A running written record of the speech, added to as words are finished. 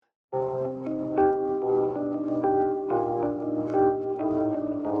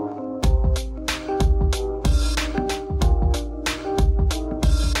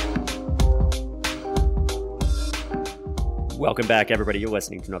Welcome back, everybody. You're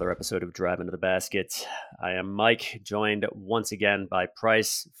listening to another episode of Drive Into the Basket. I am Mike, joined once again by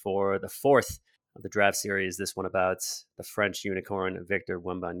Price for the fourth of the draft series. This one about the French unicorn, Victor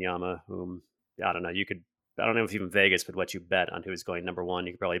Wembanyama, whom, I don't know if even Vegas would let you bet on who's going number one.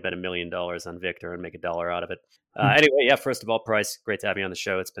 You could probably bet $1 million on Victor and make $1 out of it. Anyway, yeah, first of all, Price, great to have you on the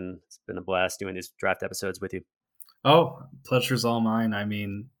show. It's been a blast doing these draft episodes with you. Oh, pleasure's all mine. I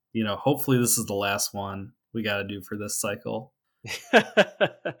mean, hopefully this is the last one we got to do for this cycle.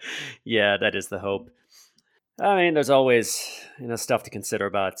 Yeah, that is the hope. I mean, there's always, stuff to consider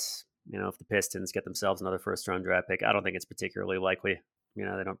about, if the Pistons get themselves another first-round draft pick. I don't think it's particularly likely. They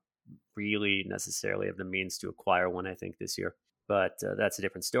don't really necessarily have the means to acquire one, I think, this year. But that's a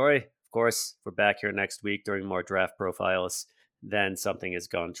different story. Of course, if we're back here next week during more draft profiles, then something has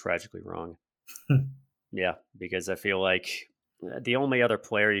gone tragically wrong. Yeah, because I feel like the only other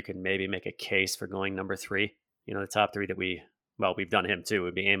player you can maybe make a case for going number three, the top three that we've done him too,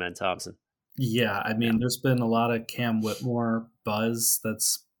 would be Amen Thompson. Yeah, I mean, There's been a lot of Cam Whitmore buzz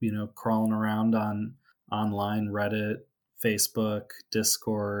that's, crawling around on online, Reddit, Facebook,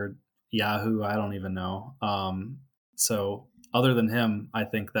 Discord, Yahoo, I don't even know. So other than him, I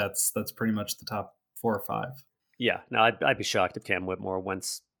think that's pretty much the top 4 or 5. Yeah, no, I'd be shocked if Cam Whitmore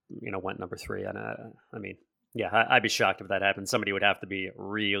went number three. And I'd be shocked if that happened. Somebody would have to be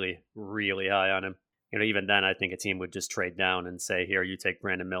really, really high on him. Even then, I think a team would just trade down and say, here, you take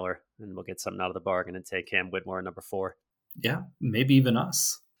Brandon Miller, and we'll get something out of the bargain and take Cam Whitmore at number 4. Yeah, maybe even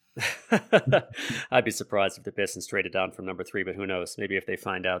us. I'd be surprised if the Pistons traded down from number 3, but who knows? Maybe if they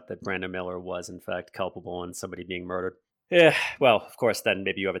find out that Brandon Miller was, in fact, culpable in somebody being murdered. Yeah, well, of course, then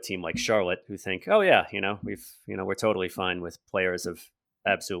maybe you have a team like Charlotte who think, oh, yeah, we're totally fine with players of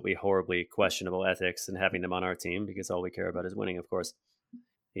absolutely horribly questionable ethics and having them on our team because all we care about is winning, of course.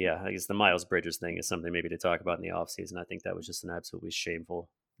 Yeah, I guess the Miles Bridges thing is something maybe to talk about in the offseason. I think that was just an absolutely shameful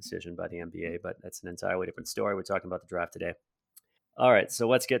decision by the NBA, but that's an entirely different story. We're talking about the draft today. All right, so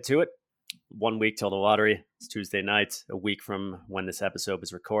let's get to it. 1 week till the lottery. It's Tuesday night, a week from when this episode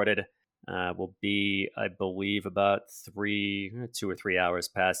was recorded. Will be, I believe, about 2 or 3 hours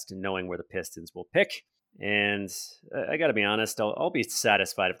past knowing where the Pistons will pick. And I got to be honest, I'll be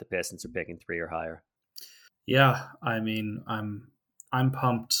satisfied if the Pistons are picking 3 or higher. Yeah, I mean, I'm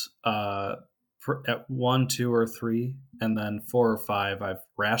pumped at 1, 2, or 3, and then 4 or 5. I've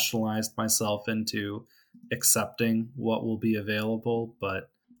rationalized myself into accepting what will be available, but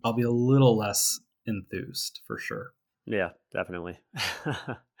I'll be a little less enthused for sure. Yeah, definitely.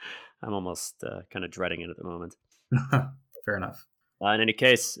 I'm almost kind of dreading it at the moment. Fair enough. In any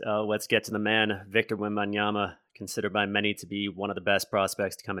case, let's get to the man, Victor Wembanyama, considered by many to be one of the best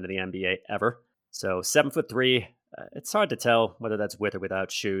prospects to come into the NBA ever. So 7'3". It's hard to tell whether that's with or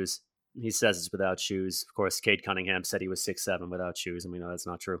without shoes. He says it's without shoes. Of course, Cade Cunningham said he was 6'7" without shoes, and we know that's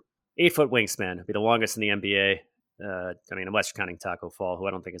not true. 8-foot wingspan, be the longest in the NBA. Unless you're counting Taco Fall, who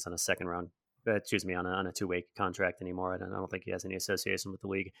I don't think is on a on a 2-way contract anymore. I don't think he has any association with the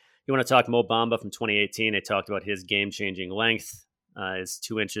league. You want to talk Mo Bamba from 2018? They talked about his game-changing length. Is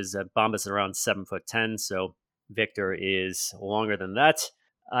 2 inches. Bamba's around 7'10", so Victor is longer than that.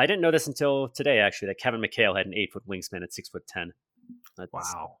 I didn't know this until today, actually, that Kevin McHale had an 8-foot wingspan at 6'10".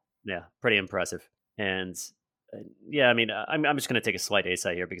 Wow. Yeah, pretty impressive. And I'm just going to take a slight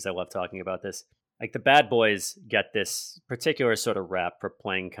aside here because I love talking about this. Like, the bad boys get this particular sort of rap for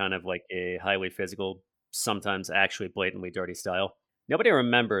playing kind of like a highly physical, sometimes actually blatantly dirty style. Nobody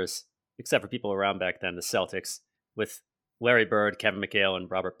remembers, except for people around back then, the Celtics, with Larry Bird, Kevin McHale,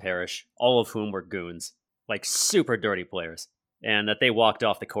 and Robert Parrish, all of whom were goons, like super dirty players. And that they walked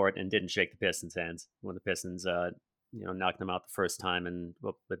off the court and didn't shake the Pistons' hands when the Pistons, knocked them out the first time. And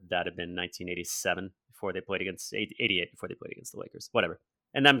what would that have been, 1987, before they played against 88, before they played against the Lakers, whatever.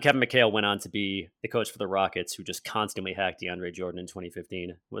 And then Kevin McHale went on to be the coach for the Rockets, who just constantly hacked DeAndre Jordan in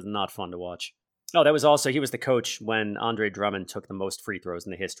 2015. It was not fun to watch. Oh, he was the coach when Andre Drummond took the most free throws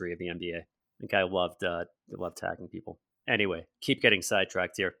in the history of the NBA. The guy loved hacking people. Anyway, keep getting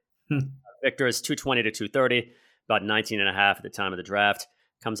sidetracked here. Victor is 220 to 230. About 19.5 at the time of the draft.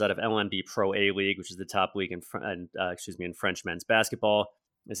 Comes out of LMB Pro A League, which is the top league in French men's basketball.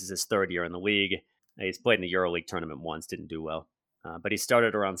 This is his 3rd year in the league. He's played in the EuroLeague tournament once, didn't do well. But he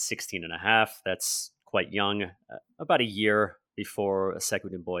started around 16.5. That's quite young. About a year before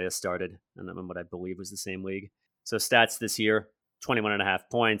Sekou Doumbouya started, and then what I believe was the same league. So stats this year, 21.5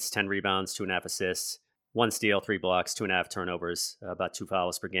 points, 10 rebounds, 2.5 assists, 1 steal, 3 blocks, 2.5 turnovers, about 2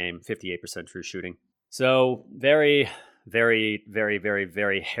 fouls per game, 58% true shooting. So very, very, very, very,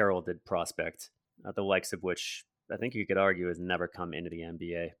 very heralded prospect, the likes of which I think you could argue has never come into the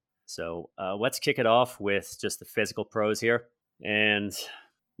NBA. So let's kick it off with just the physical pros here. And,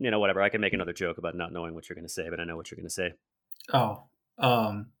 whatever. I can make another joke about not knowing what you're going to say, but I know what you're going to say. Oh,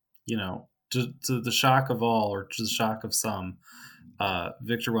 to the shock of all, or to the shock of some,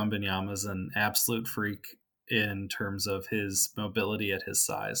 Victor Wembanyama is an absolute freak in terms of his mobility at his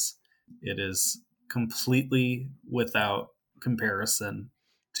size. It is completely without comparison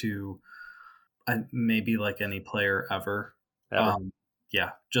to maybe like any player ever. Ever. Um,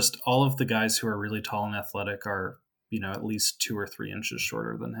 yeah, just all of the guys who are really tall and athletic are, at least 2 or 3 inches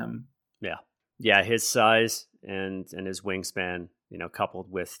shorter than him. Yeah. Yeah. His size and his wingspan,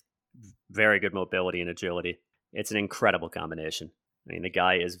 coupled with very good mobility and agility. It's an incredible combination. I mean, the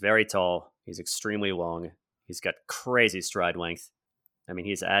guy is very tall. He's extremely long. He's got crazy stride length. I mean,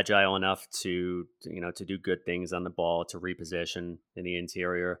 he's agile enough to do good things on the ball, to reposition in the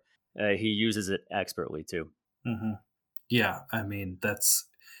interior. He uses it expertly too. Hmm. Yeah, I mean, that's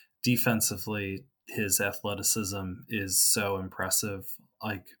defensively, his athleticism is so impressive.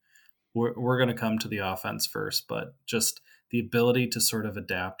 Like, we're going to come to the offense first, but just the ability to sort of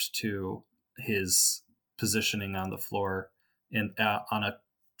adapt to his positioning on the floor and on a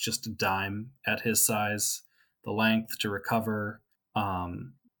just a dime at his size, the length to recover,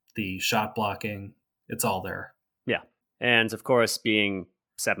 um, the shot blocking, it's all there. Yeah, and of course, being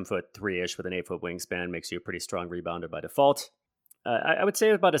 7 foot 3 ish with an 8 foot wingspan makes you a pretty strong rebounder by default. I would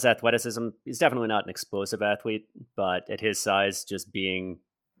say about his athleticism, he's definitely not an explosive athlete, but at his size, just being,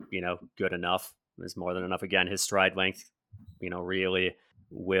 good enough is more than enough. Again, his stride length, really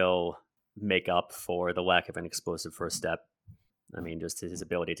will make up for the lack of an explosive first step. I mean, just his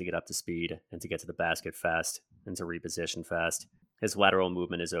ability to get up to speed and to get to the basket fast and to reposition fast. His lateral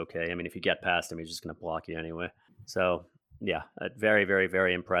movement is okay. I mean, if you get past him, he's just going to block you anyway. So, yeah, very, very,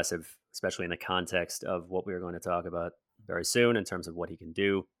 very impressive, especially in the context of what we are going to talk about very soon in terms of what he can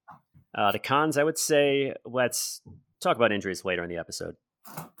do. The cons, I would say, let's talk about injuries later in the episode.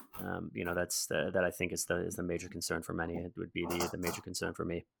 That I think is the major concern for many. It would be the major concern for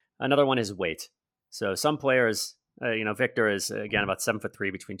me. Another one is weight. So some players, Victor is again about 7 foot 3,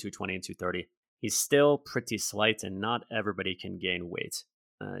 between 220 and 230. He's still pretty slight, and not everybody can gain weight.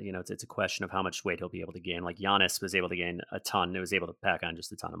 It's a question of how much weight he'll be able to gain. Like Giannis was able to gain a ton; it was able to pack on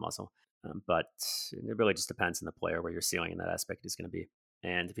just a ton of muscle. But it really just depends on the player where your ceiling in that aspect is going to be.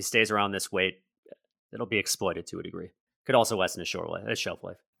 And if he stays around this weight, it'll be exploited to a degree. Could also lessen his shelf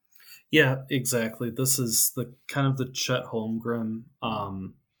life. Yeah, exactly. This is the kind of the Chet Holmgren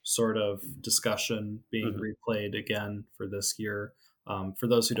sort of discussion being Hmm. replayed again for this year. For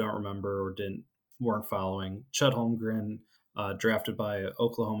those who don't remember or weren't following, Chet Holmgren, drafted by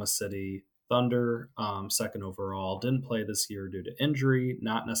Oklahoma City Thunder, second overall, didn't play this year due to injury,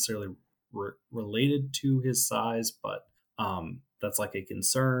 not necessarily related to his size, but that's like a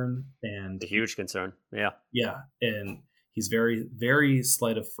concern. And A huge concern. Yeah. yeah, and he's very, very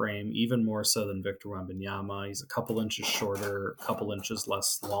slight of frame, even more so than Victor Wembanyama. He's a couple inches shorter, a couple inches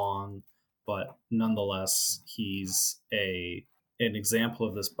less long, but nonetheless, he's an example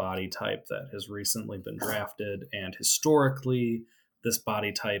of this body type that has recently been drafted, and historically, this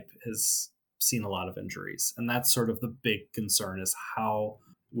body type has seen a lot of injuries, and that's sort of the big concern: is how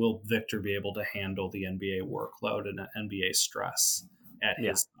will Victor be able to handle the NBA workload and NBA stress at Yeah.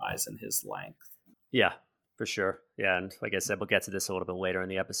 his size and his length? Yeah, for sure. Yeah, and like I said, we'll get to this a little bit later in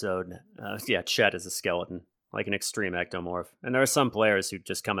the episode. Yeah, Chet is a skeleton, like an extreme ectomorph. And there are some players who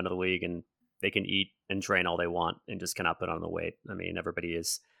just come into the league and they can eat and train all they want and just cannot put on the weight. I mean, everybody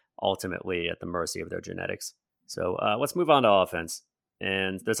is ultimately at the mercy of their genetics. So let's move on to offense.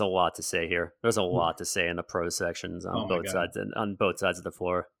 And there's a lot to say here. There's a lot to say in the pro sections on Oh my both god. sides and on both sides of the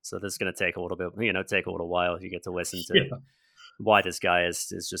floor. So this is going to take a little bit, take a little while. You get to listen to Yeah. why this guy is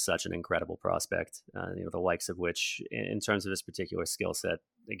just such an incredible prospect. The likes of which, in terms of this particular skill set,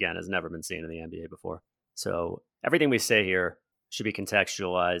 again, has never been seen in the NBA before. So everything we say here should be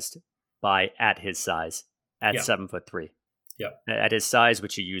contextualized by at his size, at Yeah. 7 foot 3, Yeah. at his size,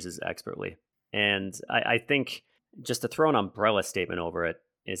 which he uses expertly. And I think just to throw an umbrella statement over it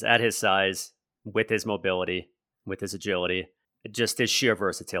is at his size, with his mobility, with his agility, just his sheer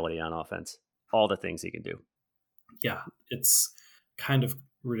versatility on offense, all the things he can do. Yeah. It's kind of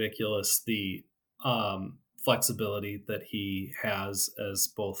ridiculous, the flexibility that he has as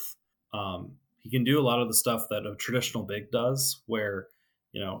both. He can do a lot of the stuff that a traditional big does, where,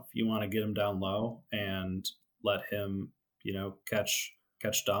 if you want to get him down low and let him,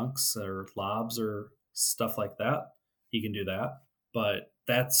 catch dunks or lobs or stuff like that, he can do that. But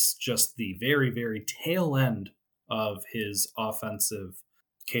that's just the very, very tail end of his offensive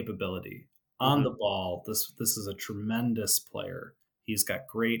capability. On Hmm. the ball, this is a tremendous player. He's got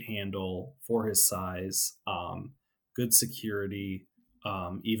great handle for his size, good security.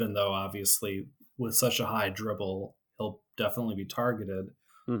 Even though obviously with such a high dribble, he'll definitely be targeted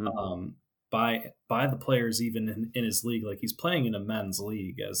Hmm. um, by the players even in his league. Like he's playing in a men's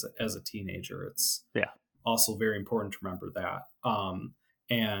league as a teenager. It's Yeah. also very important to remember that.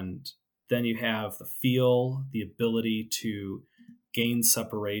 And then you have the feel, the ability to gain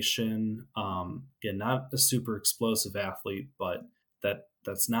separation. Again, not a super explosive athlete, but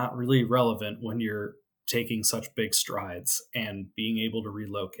that's not really relevant when you're taking such big strides and being able to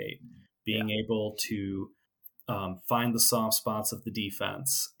relocate, Yeah. being able to find the soft spots of the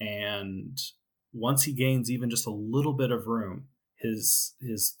defense. And once he gains even just a little bit of room, his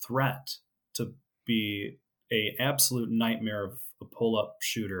threat to be a absolute nightmare of a pull up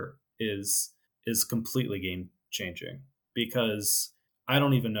shooter is completely game changing because I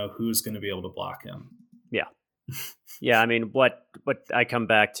don't even know who's going to be able to block him. Yeah. Yeah, I mean, what I come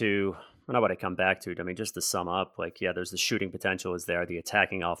back to, well, not what I come back to. I mean, just to sum up, like, yeah, there's the shooting potential is there, the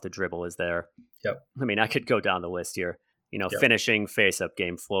attacking off the dribble is there. Yep. I mean, I could go down the list here. Yep. Finishing face-up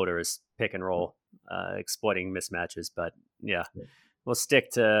game floaters, pick and roll, exploiting mismatches. But yeah, Yep. we'll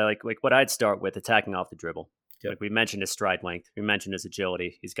stick to like what I'd start with attacking off the dribble. Yep. Like we mentioned his stride length, we mentioned his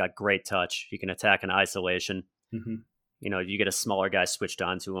agility. He's got great touch. He can attack in isolation. Mm-hmm. You get a smaller guy switched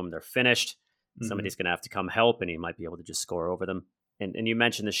onto him, they're finished. Mm-hmm. Somebody's going to have to come help, and he might be able to just score over them. And you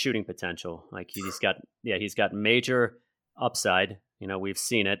mentioned the shooting potential. Like he's got major upside. We've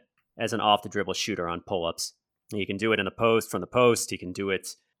seen it as an off the dribble shooter on pull ups. He can do it in the post from the post. He can do it,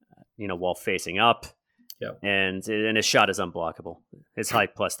 while facing up, Yep. and his shot is unblockable. His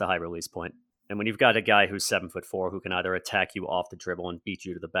height plus the high release point. And when you've got a guy who's 7'4" who can either attack you off the dribble and beat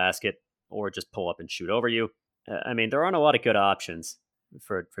you to the basket, or just pull up and shoot over you, I mean, there aren't a lot of good options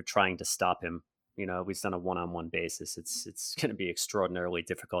for trying to stop him. At least on a one-on-one basis, it's going to be extraordinarily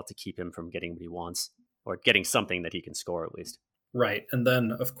difficult to keep him from getting what he wants or getting something that he can score at least. Right. And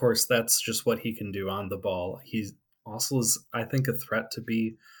then, of course, that's just what he can do on the ball. He also is, I think, a threat to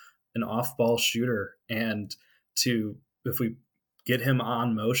be an off ball shooter. And if we get him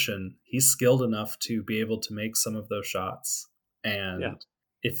on motion, he's skilled enough to be able to make some of those shots. Yeah, And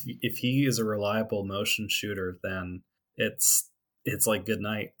if he is a reliable motion shooter, then it's like good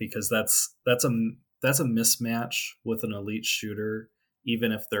night because that's a mismatch with an elite shooter,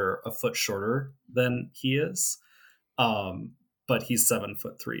 even if they're a foot shorter than he is. Um, but he's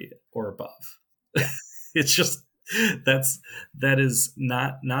 7'3" or above. yeah, It's just that is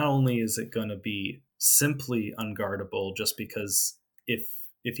not only is it going to be simply unguardable just because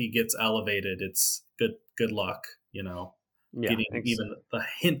if he gets elevated, it's good luck, yeah, getting even the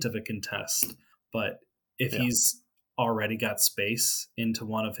hint of a contest. But if yeah. he's already got space into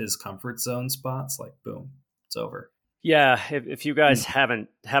one of his comfort zone spots, like boom, it's over. Yeah, if you guys Mm.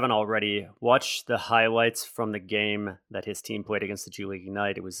 haven't already, watch the highlights from the game that his team played against the G League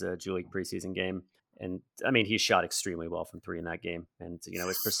Ignite. It was a G League preseason game, and I mean he shot extremely well from three in that game, and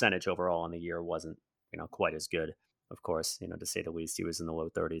his percentage overall on the year wasn't quite as good, of course, to say the least. He was in the low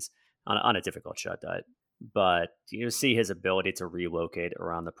 30s on a difficult shot diet, but you see his ability to relocate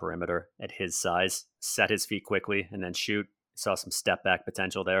around the perimeter at his size, set his feet quickly, and then shoot. Saw some step back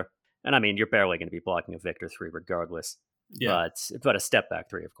potential there. And I mean, you're barely going to be blocking a Victor three regardless. Yeah. But a step back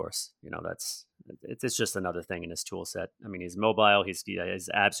three, of course, it's just another thing in his tool set. I mean, he's mobile. He's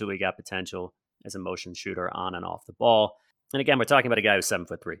absolutely got potential as a motion shooter on and off the ball. And again, we're talking about a guy who's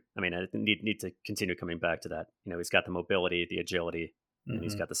 7'3". I mean, I need to continue coming back to that. He's got the mobility, the agility, and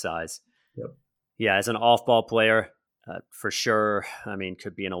he's Hmm. got the size. Yep. Yeah, as an off ball player, for sure. I mean,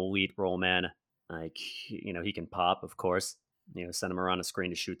 could be an elite role man. Like, he can pop, of course. Send him around the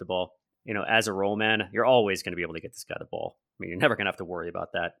screen to shoot the ball. As a role man, you're always going to be able to get this guy the ball. I mean, you're never going to have to worry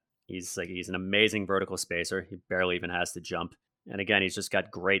about that. He's an amazing vertical spacer. He barely even has to jump. And again, he's just got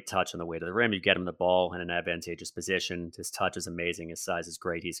great touch on the way to the rim. You get him the ball in an advantageous position. His touch is amazing. His size is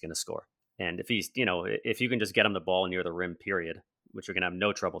great. He's going to score. And if you can just get him the ball near the rim, period, which you're going to have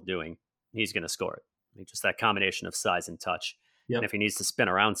no trouble doing, he's going to score it. I mean, just that combination of size and touch. And if Yep. he needs to spin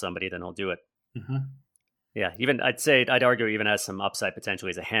around somebody, then he'll do it. Hmm. Yeah, I'd argue even has some upside potentially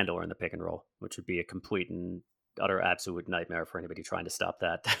as a handler in the pick and roll, which would be a complete and utter absolute nightmare for anybody trying to stop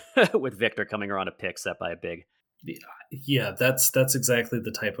that with Victor coming around a pick set by a big. Yeah, that's exactly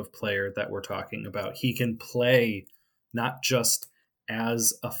the type of player that we're talking about. He can play not just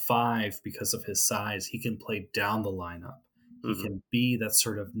as a five because of his size, he can play down the lineup. He Hmm. can be that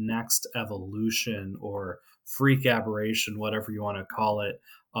sort of next evolution or freak aberration, whatever you want to call it,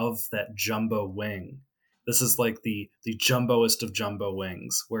 of that jumbo wing. This is like the jumboest of jumbo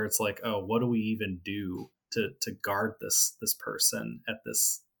wings, where it's like, oh, what do we even do to guard this person at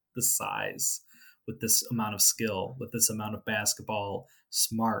this size with this amount of skill, with this amount of basketball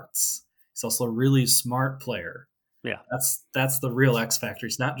smarts. He's also a really smart player. Yeah. That's the real X factor.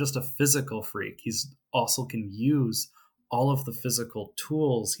 He's not just a physical freak. He's also can use all of the physical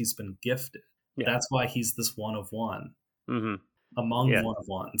tools he's been gifted. Yeah. That's why he's this one of one Hmm. among Yeah. one of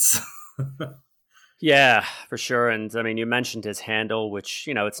ones. Yeah, for sure. And I mean, you mentioned his handle, which,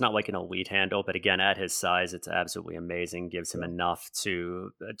 it's not like an elite handle, but again, at his size, it's absolutely amazing. Gives him Yeah. enough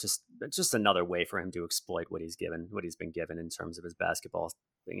to just another way for him to exploit what he's been given in terms of his basketball.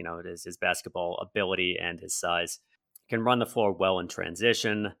 It is his basketball ability and his size. Can run the floor well in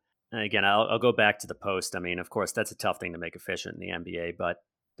transition. And again, I'll go back to the post. I mean, of course, that's a tough thing to make efficient in the NBA, but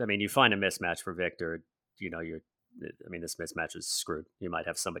I mean, you find a mismatch for Victor, you're I mean, this mismatch is screwed. You might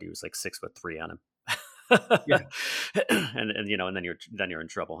have somebody who's like 6'3" on him. Yeah. And then you're in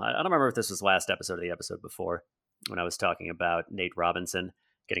trouble. I don't remember if this was last episode or the episode before when I was talking about Nate Robinson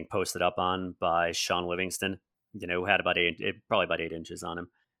getting posted up on by Sean Livingston, who had probably about 8 inches on him.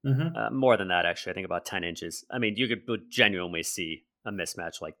 Hmm. More than that, actually, I think about 10 inches. I mean, you could genuinely see a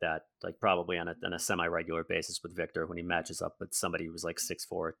mismatch like that, like probably on a semi-regular basis with Victor when he matches up with somebody who's like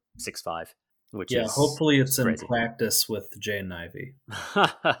 6'4", 6'5", which Yeah. is Hopefully, just it's in crazy. practice with Jay and Ivy.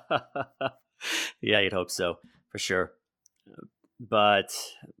 Yeah, you'd hope so, for sure. But,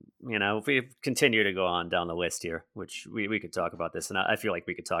 if we continue to go on down the list here, which we could talk about this, and I feel like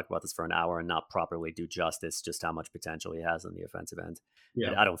we could talk about this for an hour and not properly do justice just how much potential he has on the offensive end.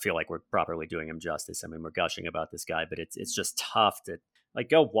 Yeah. I don't feel like we're properly doing him justice. I mean, we're gushing about this guy, but it's just tough to, like,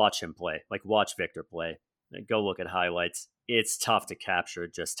 go watch him play. Like, watch Victor play. Like, go look at highlights. It's tough to capture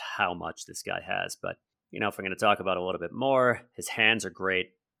just how much this guy has. But, if we're going to talk about it a little bit more, his hands are great,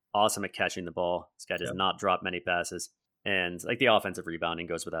 awesome at catching the ball. This guy does Yeah. not drop many passes. And like the offensive rebounding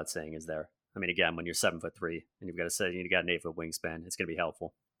goes without saying is there. I mean, again, when you're 7'3" and you got an 8-foot wingspan, it's going to be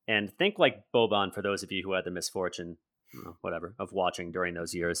helpful. And think like Boban for those of you who had the misfortune, whatever, of watching during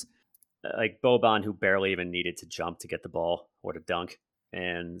those years. Like Boban, who barely even needed to jump to get the ball or to dunk.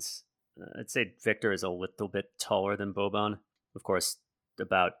 And I'd say Victor is a little bit taller than Boban. Of course,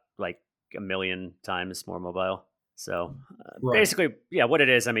 about like a million times more mobile. So Right. basically, yeah, what it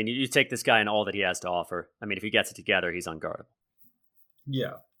is, I mean, you take this guy and all that he has to offer. I mean, if he gets it together, he's unguardable.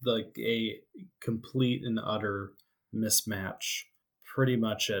 Yeah. Like a complete and utter mismatch pretty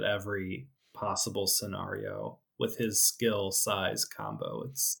much at every possible scenario with his skill size combo.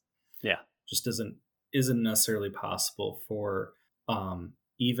 It's Yeah. just isn't necessarily possible for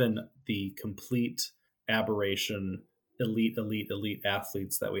even the complete aberration elite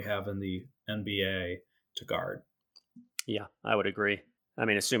athletes that we have in the NBA to guard. Yeah, I would agree. I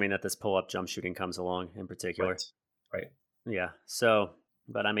mean, assuming that this pull up jump shooting comes along in particular. Right. Right. Yeah. So,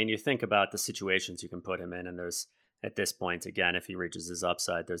 but I mean, you think about the situations you can put him in, and there's at this point, again, if he reaches his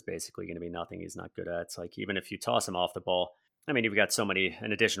upside, there's basically going to be nothing he's not good at. It's like even if you toss him off the ball, I mean, you've got so many,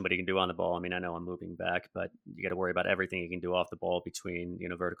 in addition to what he can do on the ball. I mean, I know I'm moving back, but you got to worry about everything he can do off the ball between,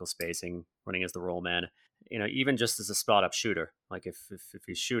 vertical spacing, running as the roll man, even just as a spot up shooter. Like if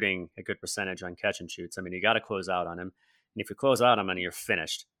he's shooting a good percentage on catch and shoots, I mean, you got to close out on him. And if you close out on him, you're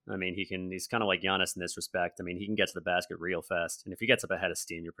finished. I mean, he's kind of like Giannis in this respect. I mean, he can get to the basket real fast. And if he gets up ahead of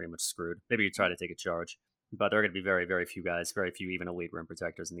steam, you're pretty much screwed. Maybe you try to take a charge. But there are going to be very, very few guys, very few even elite rim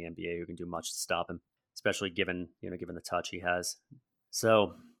protectors in the NBA who can do much to stop him, especially given the touch he has.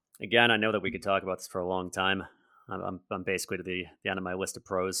 So, again, I know that we could talk about this for a long time. I'm basically to the end of my list of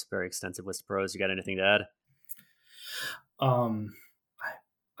pros, very extensive list of pros. You got anything to add? Um,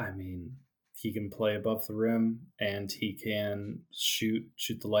 I mean, he can play above the rim and he can shoot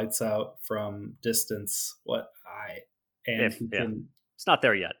the lights out from distance. And If he yeah, can it's not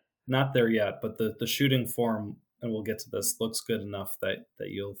there yet. not there yet, but the shooting form, and we'll get to this, looks good enough that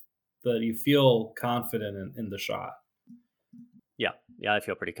you feel confident in the shot. Yeah, yeah, I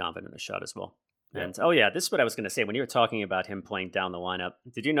feel pretty confident in the shot as well. Yep, And oh yeah, this is what I was going to say when you were talking about him playing down the lineup.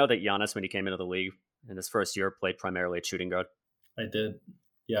 Did you know that Giannis, when he came into the league in his first year, played primarily at shooting guard? I did.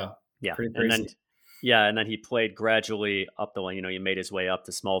 Yeah, Yeah, pretty and then crazy. he played gradually up the line. He made his way up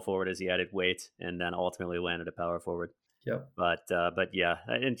to small forward as he added weight, and then ultimately landed at power forward. Yep, But yeah,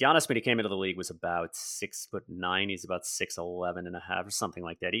 and Giannis when he came into the league was about 6'9". He's about 6'11" and a half or something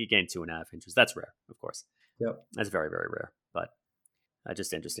like that. He gained 2.5 inches. That's rare, of course. yep, That's very, very rare. But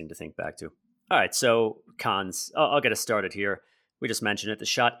just interesting to think back to. All right, so cons. I'll get us started here. We just mentioned it. The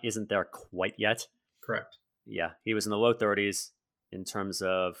shot isn't there quite yet. correct. Yeah, he was in the low 30s in terms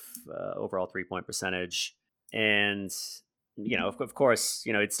of overall 3-point percentage. And, of course,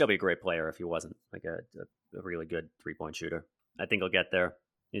 he'd still be a great player if he wasn't like a really good 3-point shooter. I think he'll get there.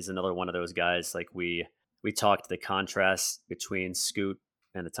 He's another one of those guys like we we talked the contrast between Scoot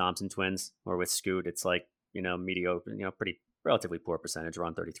and the Thompson twins, or with Scoot, it's like, mediocre, pretty relatively poor percentage,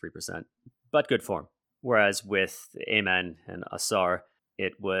 around 33%, but good form. Whereas with Amen and Asar,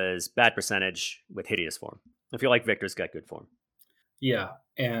 it was bad percentage with hideous form. I feel like Victor's got good form. Yeah,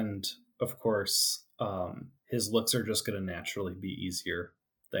 and of course, his looks are just going to naturally be easier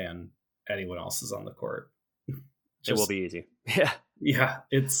than anyone else's on the court. It will Just be easy. Yeah. yeah,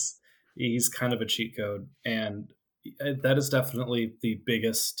 he's kind of a cheat code, and that is definitely the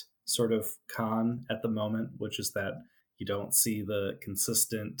biggest sort of con at the moment, which is that you don't see the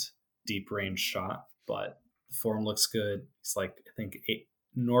consistent deep range shot, but the form looks good. He's like I think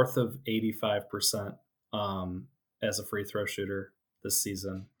north of 85% as a free throw shooter this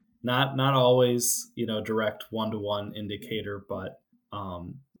season. Not always direct 1-to-1 indicator, but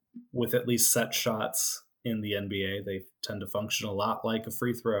um, with at least set shots in the NBA, they tend to function a lot like a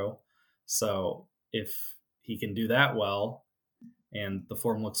free throw. So if he can do that well and the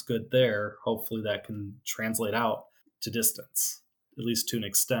form looks good there, hopefully that can translate out to distance, at least to an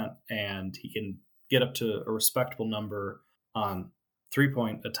extent, and he can get up to a respectable number on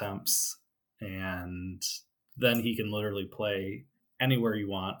 3-point attempts, and then he can literally play anywhere you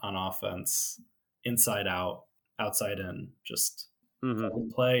want on offense, inside out, outside in, just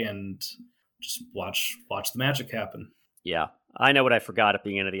play and just watch the magic happen. Yeah. I know what I forgot at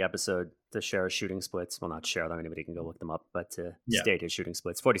the end of the episode to share his shooting splits. Well, not share them. Anybody can go look them up, but to Yeah. state his shooting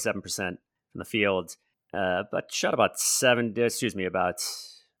splits 47% from the field, but shot about about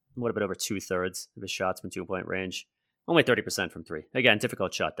a little bit over 2/3 of his shots from 2-point range. Only 30% from three. Again,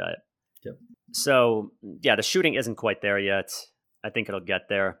 difficult shot diet. Yep. So, yeah, the shooting isn't quite there yet. I think it'll get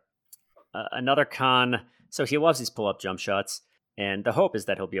there. Another con, so he loves these pull up jump shots, and the hope is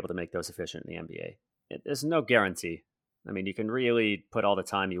that he'll be able to make those efficient in the NBA. There's no guarantee. I mean, you can really put all the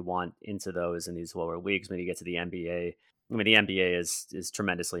time you want into those in these lower leagues. When you get to the NBA, I mean, the NBA is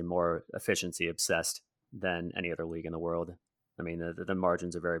tremendously more efficiency obsessed than any other league in the world. I mean, the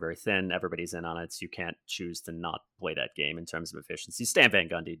margins are very, very thin. Everybody's in on it, so you can't choose to not play that game in terms of efficiency. Stan Van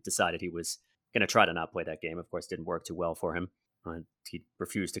Gundy decided he was going to try to not play that game. Of course, didn't work too well for him. He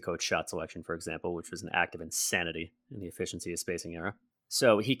refused to coach shot selection, for example, which was an act of insanity in the efficiency of spacing era.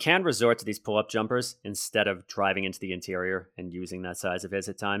 So he can resort to these pull-up jumpers instead of driving into the interior and using that size of his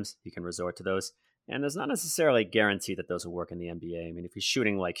at times. He can resort to those. And there's not necessarily a guarantee that those will work in the NBA. I mean, if he's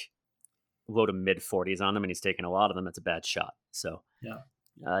shooting like low to mid 40s on them and he's taking a lot of them, that's a bad shot. So,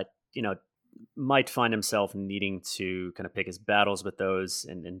 yeah, you know, might find himself needing to kind of pick his battles with those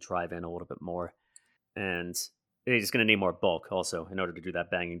and drive in a little bit more. And he's going to need more bulk also in order to do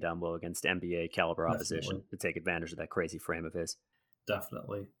that banging down low against NBA caliber opposition to take advantage of that crazy frame of his.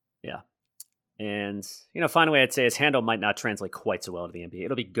 Definitely. Yeah. And, finally, I'd say his handle might not translate quite so well to the NBA.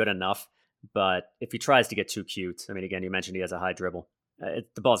 It'll be good enough, but if he tries to get too cute, I mean, again, you mentioned he has a high dribble.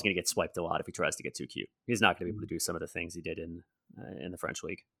 The ball's going to get swiped a lot if he tries to get too cute. He's not going to be able to do some of the things he did in the French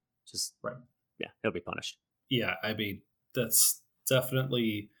league. Just, right. Yeah, he'll be punished. Yeah, I mean, that's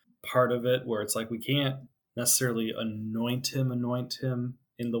definitely part of it where it's like we can't necessarily anoint him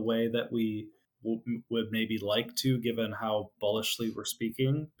in the way that we would maybe like to, given how bullishly we're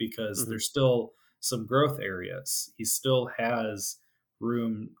speaking, because there's still some growth areas. He still has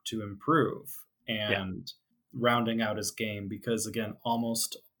room to improve and rounding out his game, because again,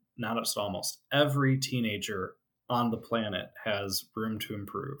 not just almost every teenager on the planet has room to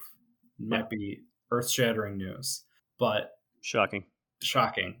improve. It might be earth-shattering news, but shocking.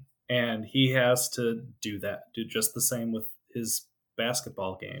 And he has to do just the same with his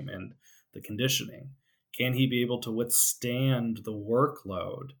basketball game and the conditioning. Can he be able to withstand the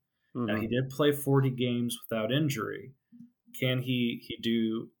workload? Now, he did play 40 games without injury. Can he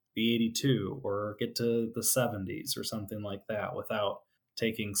do the 82 or get to the 70s or something like that without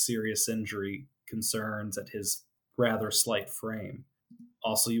taking serious injury concerns at his rather slight frame?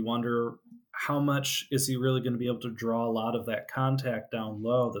 Also, you wonder, how much is he really going to be able to draw a lot of that contact down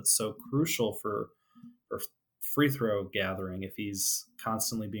low that's so crucial for free throw gathering if he's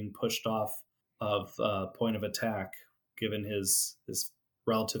constantly being pushed off of point of attack given his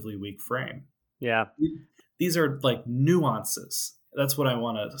relatively weak frame? Yeah. These are like nuances. That's what I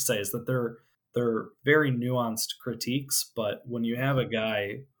want to say, is that they're very nuanced critiques, but when you have a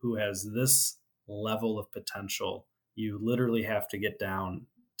guy who has this level of potential, you literally have to get down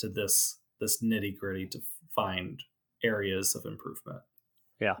to this nitty gritty to find areas of improvement.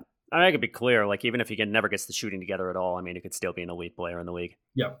 Yeah. I mean, I could be clear, like, even if he never gets the shooting together at all, I mean, he could still be an elite player in the league.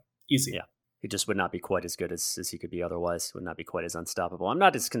 Yeah. Easy. Yeah. He just would not be quite as good as he could be otherwise, would not be quite as unstoppable. I'm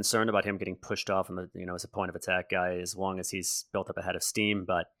not as concerned about him getting pushed off on the, as a point of attack guy, as long as he's built up a head of steam.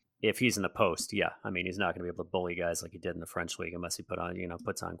 But If he's in the post, yeah, I mean, he's not going to be able to bully guys like he did in the French league unless he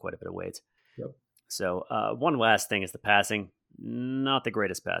puts on quite a bit of weight. Yep. So one last thing is the passing. Not the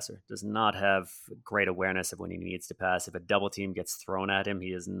greatest passer. Does not have great awareness of when he needs to pass. If a double team gets thrown at him, he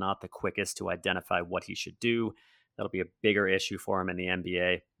is not the quickest to identify what he should do. That'll be a bigger issue for him in the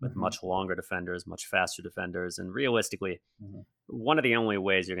NBA with Hmm. much longer defenders, much faster defenders. And realistically, Hmm. one of the only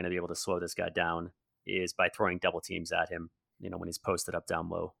ways you're going to be able to slow this guy down is by throwing double teams at him, when he's posted up down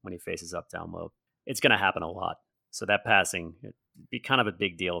low, when he faces up down low. It's going to happen a lot. So that passing, it'd be kind of a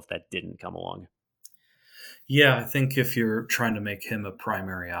big deal if that didn't come along. Yeah, I think if you're trying to make him a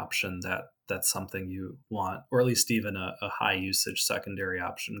primary option, that's something you want, or at least even a high usage secondary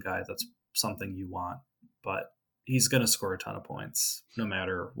option guy. That's something you want. But he's going to score a ton of points no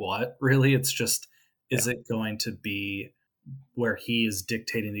matter what. Really, it's just, Yeah. is it going to be where he is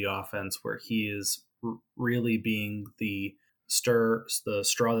dictating the offense, where he is really being the straw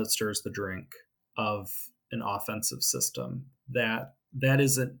that stirs the drink of an offensive system? That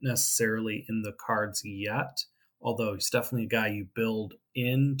isn't necessarily in the cards yet, although he's definitely a guy you build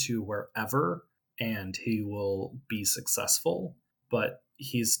into wherever and he will be successful. But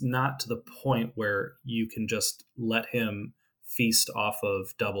he's not to the point where you can just let him feast off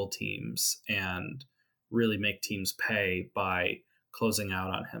of double teams and really make teams pay by closing out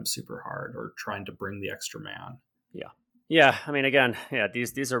on him super hard or trying to bring the extra man. Yeah. Yeah, I mean, again, yeah,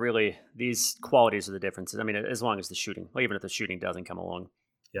 these are really these qualities are the differences. I mean, as long as the shooting, well, even if the shooting doesn't come along,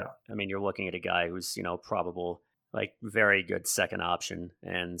 Yeah. I mean, you're looking at a guy who's probable, like very good second option,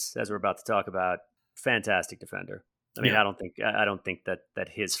 and as we're about to talk about, fantastic defender. I mean, Yeah. I don't think that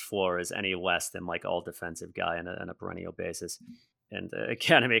his floor is any less than like all defensive guy on a perennial basis. And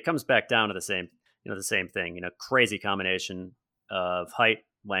again, I mean, it comes back down to the same thing. Crazy combination of height,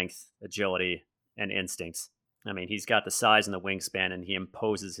 length, agility, and instincts. I mean, he's got the size and the wingspan, and he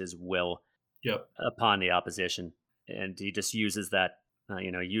imposes his will Yep. upon the opposition, and he just uses that,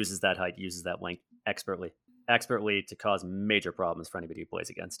 uses that height, uses that length expertly to cause major problems for anybody who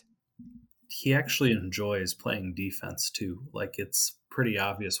plays against. He actually enjoys playing defense too. Like it's pretty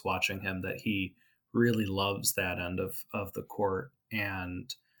obvious watching him that he really loves that end of the court.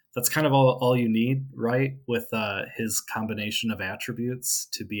 And that's kind of all you need, right? With his combination of attributes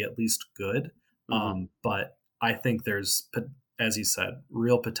to be at least good. Hmm. But I think there's, as you said,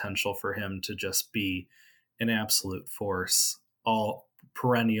 real potential for him to just be an absolute force, all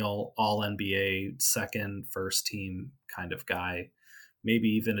perennial, all NBA, second, first team kind of guy, maybe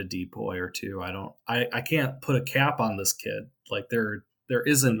even a depoy or two. I can't put a cap on this kid. Like there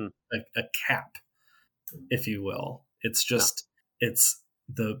isn't Hmm. a cap, if you will. It's No. just it's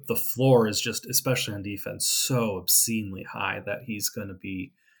the floor is just, especially on defense, so obscenely high that he's going to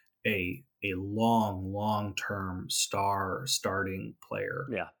be a long term starting player.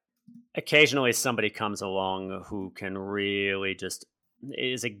 Yeah. Occasionally, somebody comes along who can really just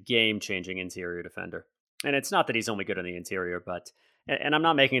is a game changing interior defender. And it's not that he's only good on the interior, but, and I'm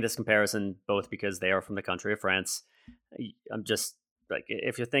not making this comparison both because they are from the country of France. I'm just like,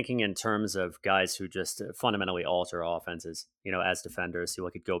 if you're thinking in terms of guys who just fundamentally alter offenses, as defenders, you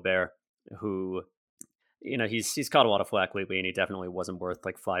look at Gobert, who, he's caught a lot of flack lately, and he definitely wasn't worth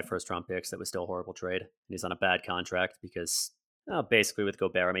like 5 first-round picks. That was still a horrible trade. And he's on a bad contract because basically with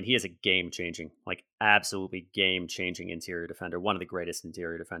Gobert, I mean, he is a game changing, like absolutely game changing interior defender, one of the greatest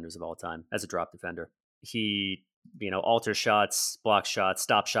interior defenders of all time as a drop defender. He, alters shots, blocks shots,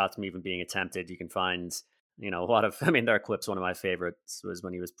 stops shots from even being attempted. You can find, a lot of, I mean, there are clips. One of my favorites was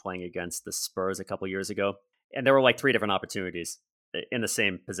when he was playing against the Spurs a couple years ago. And there were like 3 different opportunities in the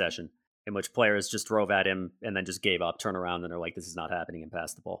same possession in which players just drove at him and then just gave up, turn around, and they're like, this is not happening, and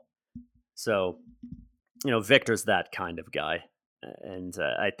pass the ball. So, Victor's that kind of guy. And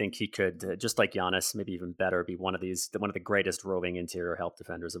I think he could, just like Giannis, maybe even better, be one of the greatest roving interior help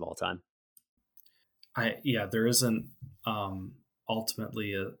defenders of all time. Yeah, there isn't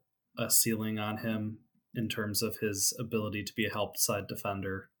ultimately a ceiling on him in terms of his ability to be a help side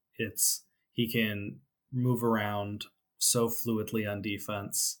defender. It's he can move around so fluidly on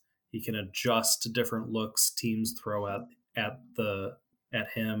defense. He can adjust to different looks teams throw at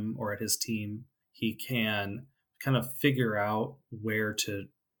him or at his team. He can kind of figure out where to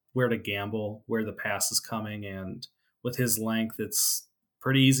gamble, where the pass is coming, and with his length, it's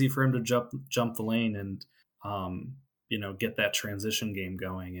pretty easy for him to jump the lane and get that transition game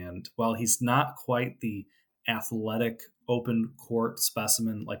going. And while he's not quite the athletic open court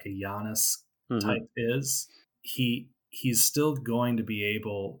specimen like a Giannis Hmm. type is, he's still going to be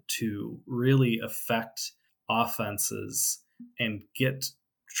able to really affect offenses and get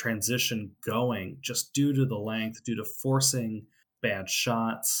transition going just due to the length, due to forcing bad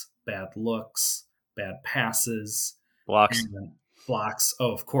shots, bad looks, bad passes, Blocks. and blocks.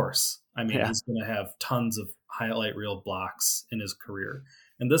 Oh, of course. I mean, Yeah. he's going to have tons of highlight reel blocks in his career.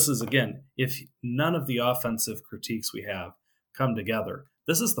 And this is, again, if none of the offensive critiques we have come together,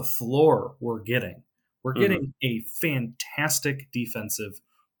 this is the floor we're getting. We're Hmm. getting a fantastic defensive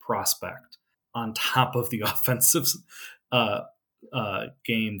prospect on top of the offensive uh,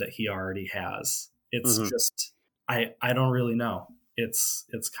 game that he already has. It's Hmm. just I don't really know. It's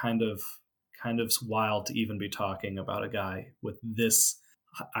kind of wild to even be talking about a guy with this.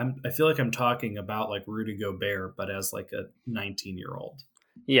 I feel like I'm talking about like Rudy Gobert, but as like a 19-year-old.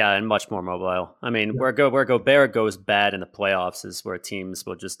 Yeah, and much more mobile. I mean, Yep. where Gobert goes bad in the playoffs is where teams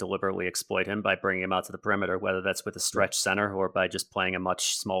will just deliberately exploit him by bringing him out to the perimeter, whether that's with a Yep. stretch center or by just playing a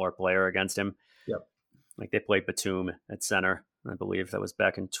much smaller player against him. Yep. Like they played Batum at center, I believe that was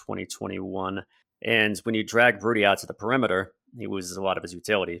back in 2021. And when you drag Rudy out to the perimeter, he loses a lot of his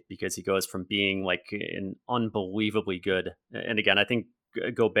utility because he goes from being like an unbelievably good. And again, I think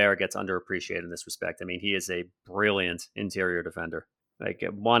Gobert gets underappreciated in this respect. I mean, he is a brilliant interior defender, like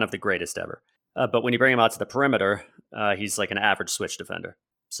one of the greatest ever. But when you bring him out to the perimeter, he's like an average switch defender.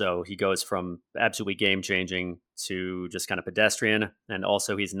 So he goes from absolutely game changing to just kind of pedestrian, and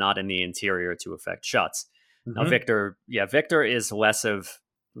also he's not in the interior to affect shots. Now Hmm. Victor is less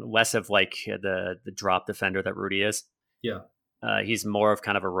of like the drop defender that Rudy is. Yeah. He's more of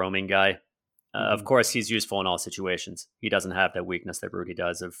kind of a roaming guy. Of Hmm. course, he's useful in all situations. He doesn't have that weakness that Rudy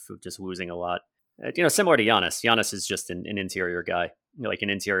does of just losing a lot. Similar to Giannis. Giannis is just an interior guy, like an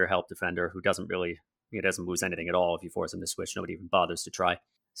interior help defender who doesn't really, he doesn't lose anything at all if you force him to switch. Nobody even bothers to try.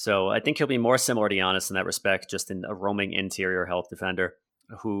 So I think he'll be more similar to Giannis in that respect, just in a roaming interior help defender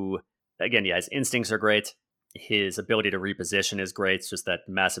who, again, yeah, his instincts are great. His ability to reposition is great. It's just that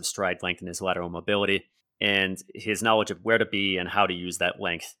massive stride length and his lateral mobility. And his knowledge of where to be and how to use that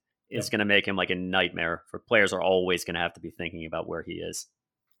length is Yep. going to make him like a nightmare for players are always going to have to be thinking about where he is.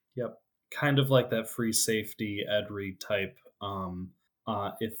 Yep. Kind of like that free safety Ed Reed type.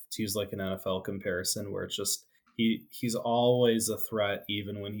 If to use like an NFL comparison, where it's just he's always a threat,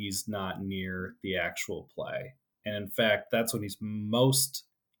 even when he's not near the actual play. And in fact, that's when he's most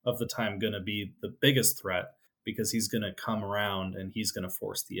of the time going to be the biggest threat because he's going to come around and he's going to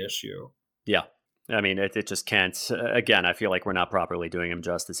force the issue. Yeah. I mean, it just can't. Again, I feel like we're not properly doing him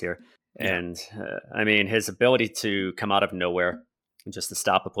justice here. Yeah. And I mean, his ability to come out of nowhere and just to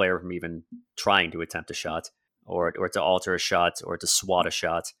stop a player from even trying to attempt a shot or to alter a shot or to swat a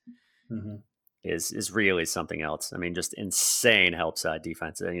shot Hmm. is really something else. I mean, just insane help side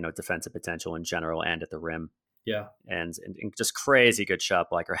defense, defensive potential in general and at the rim. Yeah. And just crazy good shot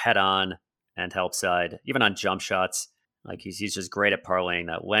blocker, head on and help side, even on jump shots. Like he's just great at parlaying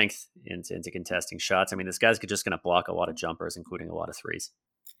that length into contesting shots. I mean, this guy's just going to block a lot of jumpers, including a lot of threes.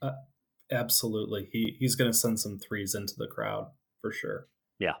 Uh, Absolutely. He's going to send some threes into the crowd for sure.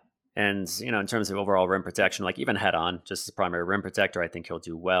 Yeah. And, in terms of overall rim protection, like even head on, just as a primary rim protector, I think he'll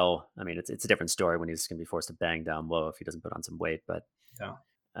do well. I mean, it's a different story when he's going to be forced to bang down low if he doesn't put on some weight, but Yeah.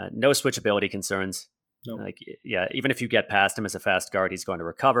 no switchability concerns. Nope. Like, yeah, even if you get past him as a fast guard, he's going to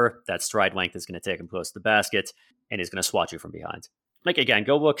recover. That stride length is going to take him close to the basket, and he's going to swat you from behind. Like again,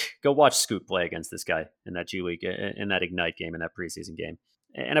 go watch Scoot play against this guy in that G League, in that Ignite game, in that preseason game,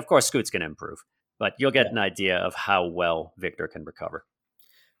 and of course Scoot's going to improve, but you'll get Yeah. an idea of how well Victor can recover.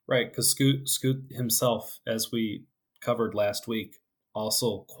 Right, because Scoot himself, as we covered last week,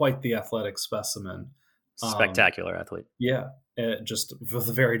 also quite the athletic specimen. Um, Spectacular athlete. yeah, just with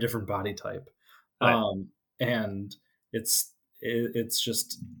a very different body type, Oh yeah, and it's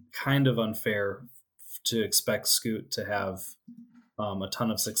just kind of unfair to expect Scoot to have a ton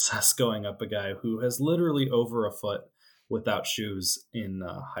of success going up a guy who has literally over a foot without shoes in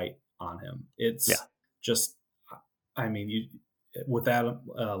height on him. yeah, It's just, I mean, you with that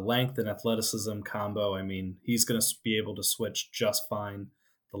length and athleticism combo, I mean, he's going to be able to switch just fine.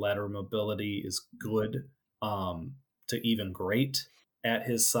 The lateral mobility is good to even great at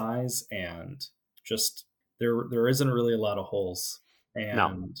his size, and just there isn't really a lot of holes. no,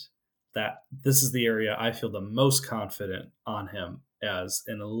 And that this is the area I feel the most confident on him as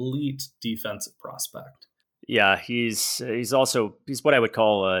an elite defensive prospect. yeah. He's what I would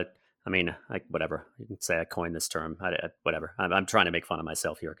call I mean, like whatever you can say. I coined this term. Whatever. I'm trying to make fun of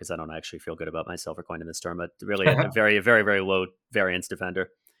myself here because I don't actually feel good about myself for coining this term. But really, a very, very, very low variance defender.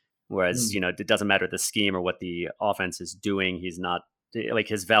 Whereas, Mm, it doesn't matter the scheme or what the offense is doing. He's not like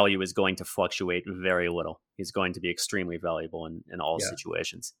his value is going to fluctuate very little. He's going to be extremely valuable in all yeah,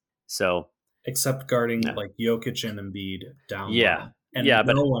 situations. So, except guarding yeah, like Jokic and Embiid down yeah, low, yeah, and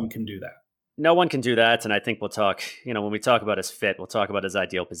but no one can do that. no one can do that. And I think we'll talk, when we talk about his fit, we'll talk about his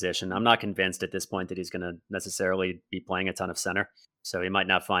ideal position. I'm not convinced at this point that he's going to necessarily be playing a ton of center. So he might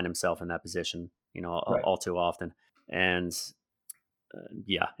not find himself in that position, Right. all too often. And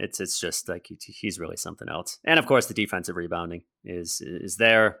yeah, it's just like he's really something else. And of course, the defensive rebounding is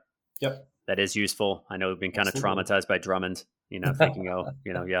there. Yep. That is useful. I know we've been kind of Absolutely. traumatized by Drummond, thinking, oh,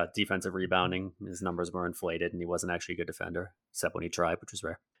 yeah, defensive rebounding, his numbers were inflated and he wasn't actually a good defender, except when he tried, which was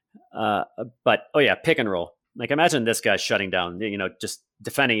rare. But, oh, yeah, pick and roll. Like, imagine this guy shutting down, just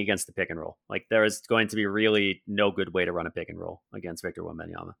defending against the pick and roll. Like, there is going to be really no good way to run a pick and roll against Victor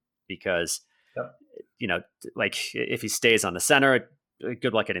Wembanyama because, Yep. like, if he stays on the center,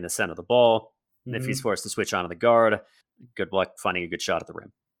 good luck getting the center of the ball. And if he's Mhm. forced to switch on to the guard, good luck finding a good shot at the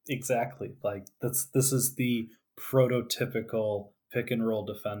rim. Exactly. Like this is the prototypical pick and roll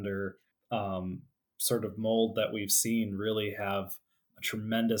defender sort of mold that we've seen really have a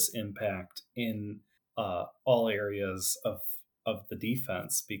tremendous impact in all areas of the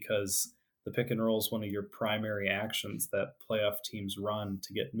defense because the pick and roll is one of your primary actions that playoff teams run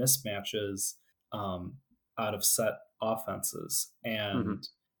to get mismatches um, out of set offenses. Hmm. And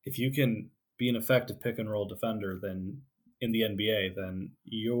if you can be an effective pick and roll defender, then in the NBA, then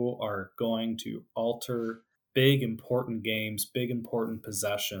you are going to alter big important games, big important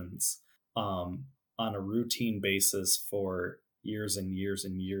possessions on a routine basis for years and years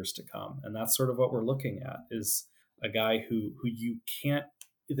and years to come. And that's sort of what we're looking at is a guy who you can't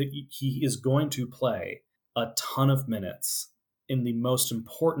that he is going to play a ton of minutes in the most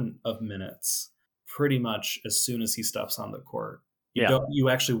important of minutes pretty much as soon as he steps on the court. Yeah. You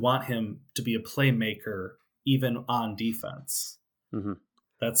actually want him to be a playmaker even on defense. Hmm.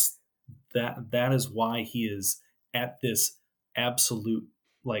 That's that is why he is at this absolute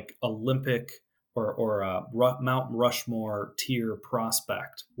like Olympic or Mount Rushmore tier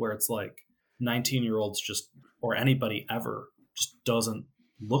prospect where it's like 19-year-olds just or anybody ever just doesn't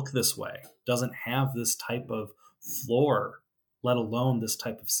look this way, doesn't have this type of floor, let alone this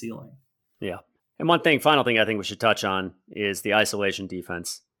type of ceiling. Yeah. And final thing I think we should touch on is the isolation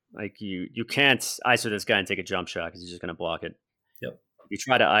defense. Like you can't ISO this guy and take a jump shot because he's just going to block it. Yep. If you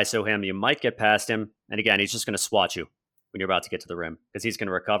try to ISO him, you might get past him, and again, he's just going to swat you when you're about to get to the rim because he's going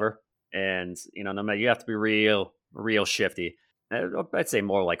to recover. And no matter you have to be real shifty. I'd say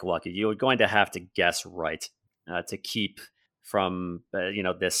more like lucky. You're going to have to guess right to keep from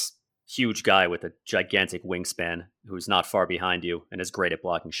this huge guy with a gigantic wingspan who's not far behind you and is great at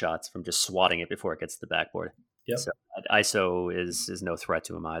blocking shots from just swatting it before it gets to the backboard. Yep. So ISO is no threat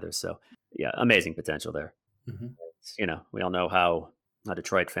to him either. So yeah, amazing potential there. Mm-hmm. We all know how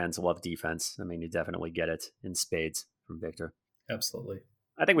Detroit fans love defense. I mean, you definitely get it in spades from Victor. Absolutely.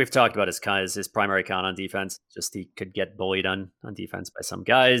 I think we've talked about his primary con on defense. Just he could get bullied on defense by some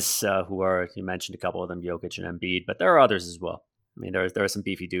guys who are, you mentioned a couple of them, Jokic and Embiid, but there are others as well. I mean, there are some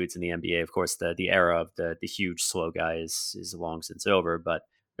beefy dudes in the NBA. Of course, the era of the huge slow guy is long since over, but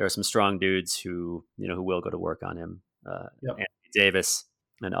there are some strong dudes who who will go to work on him. Yep. Anthony Davis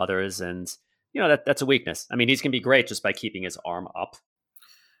and others, and that's a weakness. I mean, he's gonna be great just by keeping his arm up.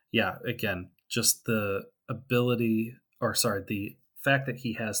 Yeah, again, just the ability, or sorry, the fact that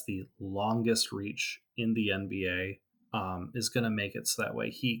he has the longest reach in the NBA is going to make it so that way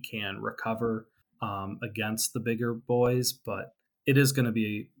he can recover against the bigger boys, but it is going to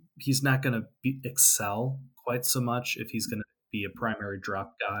be, he's not going to excel quite so much if he's going to be a primary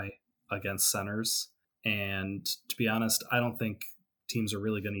drop guy against centers. And to be honest, I don't think teams are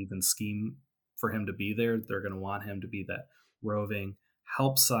really going to even scheme for him to be there. They're going to want him to be that roving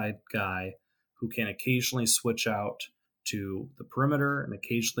help side guy who can occasionally switch out to the perimeter and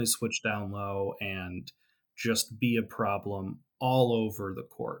occasionally switch down low and just be a problem all over the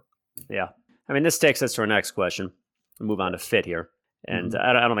court. Yeah. I mean, this takes us to our next question. We'll move on to fit here. And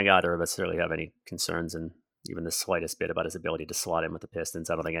Mm-hmm. I don't think either of us really have any concerns in even the slightest bit about his ability to slot in with the Pistons.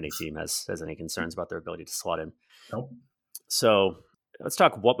 I don't think any team has any concerns about their ability to slot in. Nope. So let's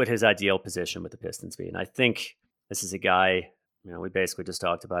talk what would his ideal position with the Pistons be. And I think this is a guy, we basically just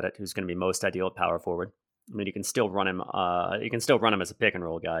talked about it, who's going to be most ideal at power forward. I mean, you can still run him. You can still run him as a pick and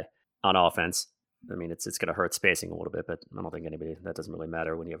roll guy on offense. I mean, it's going to hurt spacing a little bit, but I don't think that doesn't really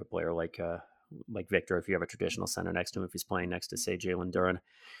matter when you have a player like Victor. If you have a traditional center next to him, if he's playing next to say Jalen Duren,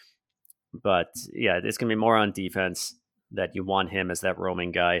 but yeah, it's going to be more on defense that you want him as that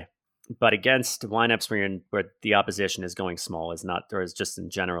roaming guy. But against lineups where the opposition is going small, is not, or is just in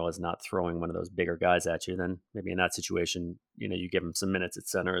general is not throwing one of those bigger guys at you, then maybe in that situation, you give him some minutes at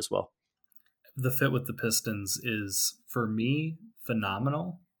center as well. The fit with the Pistons is, for me,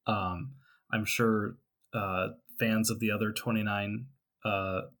 phenomenal. I'm sure fans of the other 29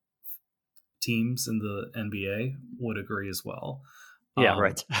 teams in the NBA would agree as well. Yeah, Um,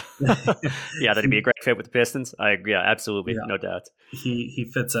 right. Yeah, that'd be a he, great fit with the Pistons. Yeah, absolutely, yeah, no doubt. he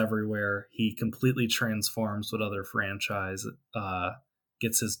fits everywhere. He completely transforms what other franchise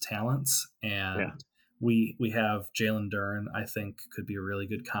gets his talents, Yeah. and we have Jalen Duren. I think could be a really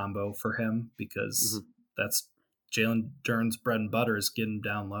good combo for him because Hmm. that's Jalen Duren's bread and butter is getting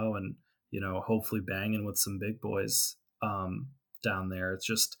down low and hopefully banging with some big boys down there. It's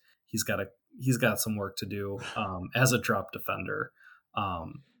just he's got some work to do as a drop defender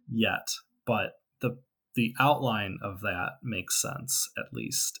yet, but the outline of that makes sense at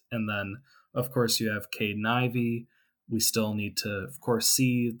least. And then, of course, you have Caden Ivey. We still need to, of course,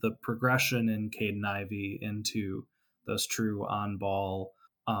 see the progression in Caden Ivey into those true on-ball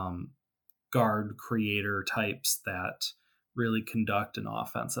guard creator types that really conduct an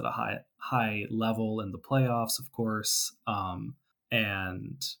offense at a high level in the playoffs, of course.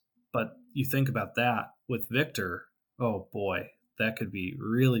 And but you think about that with Victor, oh boy, that could be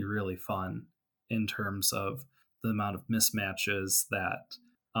really really fun in terms of the amount of mismatches that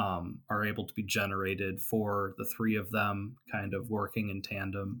are able to be generated for the three of them kind of working in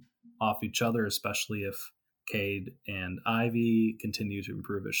tandem off each other, especially if Cade and Ivy continue to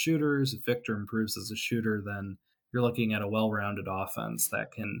improve as shooters. If Victor improves as a shooter, then you're looking at a well rounded offense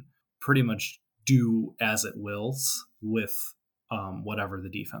that can pretty much do as it wills with whatever the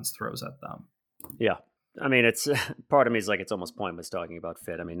defense throws at them. Yeah. I mean, it's part of me is like it's almost pointless talking about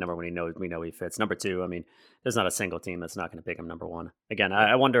fit. I mean, number one, we know he fits. Number two, I mean, there's not a single team that's not going to pick him number one. Again,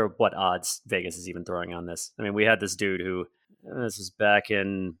 I wonder what odds Vegas is even throwing on this. I mean, we had this dude who this was back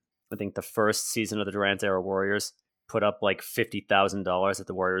in I think the first season of the Durant era Warriors put up like $50,000 that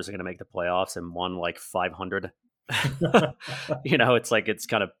the Warriors are going to make the playoffs and won like 500. It's like it's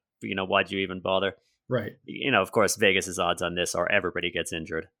kind of why'd you even bother? Right. Of course, Vegas's odds on this are everybody gets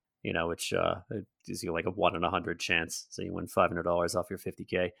injured. Which gives you like a 1 in 100 chance. So you win $500 off your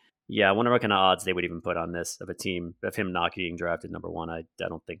 50K. Yeah, I wonder what kind of odds they would even put on this of him not getting drafted number one. I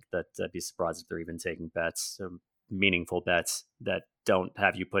don't think that I'd be surprised if they're even taking bets, meaningful bets that don't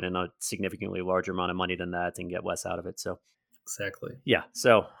have you put in a significantly larger amount of money than that and get less out of it. So Exactly. yeah,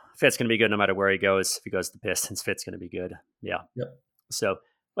 so Fit's going to be good no matter where he goes. If he goes to the Pistons, Fit's going to be good. Yeah. Yep. So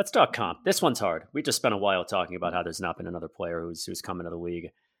let's talk comp. This one's hard. We just spent a while talking about how there's not been another player who's come into the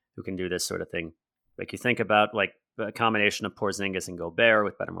league who can do this sort of thing. Like you think about like a combination of Porzingis and Gobert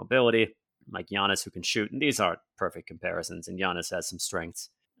with better mobility, like Giannis who can shoot. And these aren't perfect comparisons. And Giannis has some strengths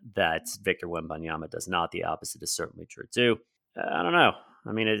that Victor Wembanyama does not. The opposite is certainly true too. I don't know.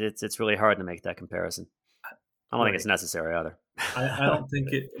 I mean, it's really hard to make that comparison. I don't think it's Right. necessary either. I don't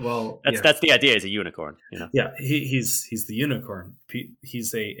think it. Well, that's yeah, that's the idea. Is a unicorn. yeah. He's the unicorn.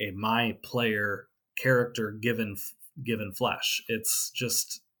 He's a my player character given flesh. It's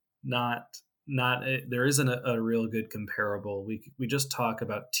just not there isn't a real good comparable. We just talk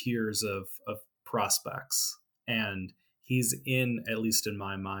about tiers of prospects, and he's in, at least in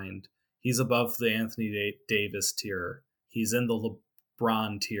my mind, he's above the Anthony Davis tier. He's in the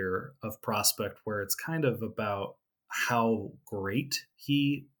LeBron tier of prospect, where it's kind of about how great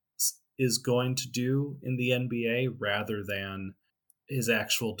he is going to do in the NBA rather than his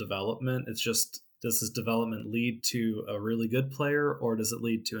actual development. It's just, does his development lead to a really good player, or does it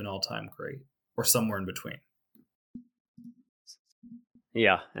lead to an all-time great, or somewhere in between?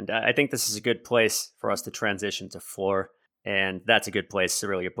 Yeah, and I think this is a good place for us to transition to floor, and that's a good place, a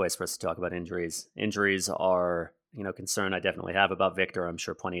really good place for us to talk about injuries. Injuries are, concern I definitely have about Victor. I'm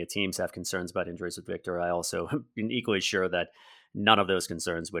sure plenty of teams have concerns about injuries with Victor. I also am equally sure that none of those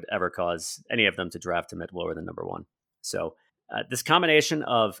concerns would ever cause any of them to draft him at lower than number one. So this combination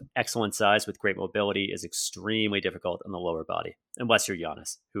of excellent size with great mobility is extremely difficult on the lower body, unless you're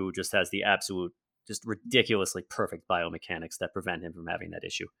Giannis, who just has the absolute just ridiculously perfect biomechanics that prevent him from having that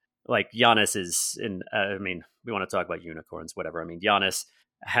issue. Like Giannis is in, I mean, we want to talk about unicorns, whatever. I mean, Giannis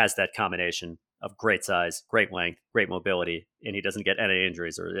has that combination of great size, great length, great mobility, and he doesn't get any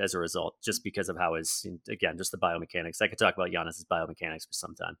injuries or as a result, just because of how his, again, just the biomechanics. I could talk about Giannis's biomechanics for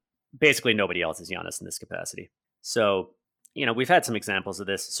some time. Basically, nobody else is Giannis in this capacity. So, we've had some examples of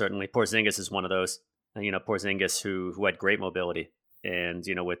this. Certainly, Porzingis is one of those. Porzingis who had great mobility, and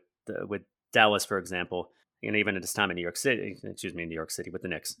with Dallas, for example, even at his time in New York City, with the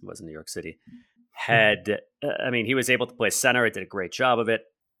Knicks, it was in New York City, he was able to play center. He did a great job of it.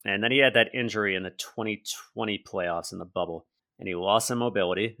 And then he had that injury in the 2020 playoffs in the bubble, and he lost some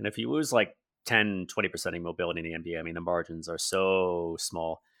mobility. And if you lose like 10, 20% of mobility in the NBA, I mean, the margins are so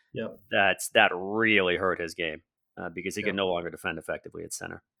small Yep. that really hurt his game because he Yep. can no longer defend effectively at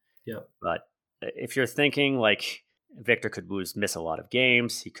center. Yep. But if you're thinking like, Victor could miss a lot of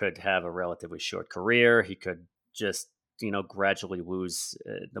games. He could have a relatively short career. He could just, gradually lose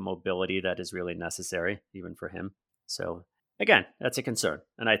the mobility that is really necessary, even for him. So again, that's a concern,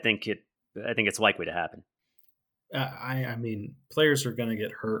 and I think it's likely to happen. I mean, players are going to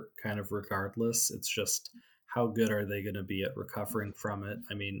get hurt kind of regardless. It's just how good are they going to be at recovering from it?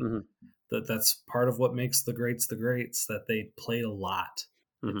 I mean, Hmm. that's part of what makes the greats, that they played a lot.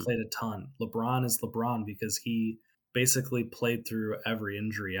 They Hmm. played a ton. LeBron is LeBron because he basically played through every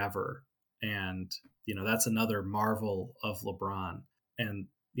injury ever. And, that's another marvel of LeBron. And,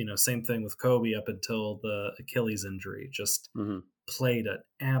 same thing with Kobe up until the Achilles injury, just Hmm. played an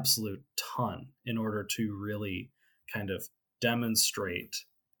absolute ton in order to really kind of demonstrate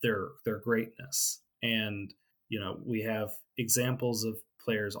their greatness. And we have examples of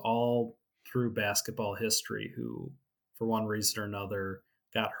players all through basketball history who, for one reason or another,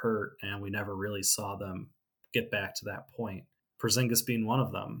 got hurt, and we never really saw them get back to that point. Porzingis being one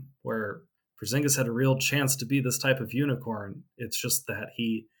of them, where Porzingis had a real chance to be this type of unicorn. It's just that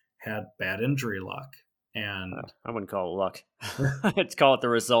he had bad injury luck. And I wouldn't call it luck. I'd call it the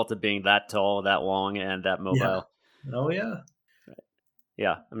result of being that tall, that long, and that yeah. mobile. Oh, yeah.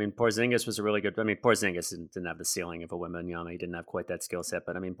 Yeah, I mean, Porzingis was a really good. I mean, Porzingis didn't have the ceiling of a Wembanyama. He didn't have quite that skill set,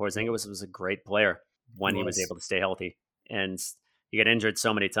 but I mean, Porzingis Nope. was a great player He when he was was. able to stay healthy. And you get injured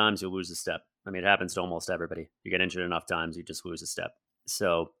so many times, you lose a step. I mean, it happens to almost everybody. You get injured enough times, you just lose a step.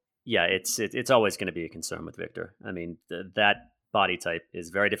 So yeah, it's always going to be a concern with Victor. I mean, that body type is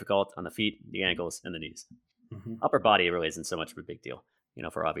very difficult on the feet, the ankles, and the knees. Mhm. Upper body really isn't so much of a big deal,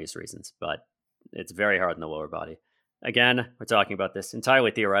 for obvious reasons, but it's very hard in the lower body. Again, we're talking about this entirely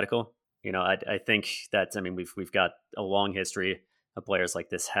theoretical. I think that, I mean, we've got a long history of players like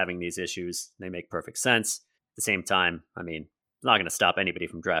this having these issues. They make perfect sense. At the same time, I mean, it's not going to stop anybody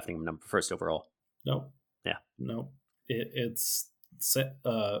from drafting him number first overall. Nope. Yeah. Nope. It's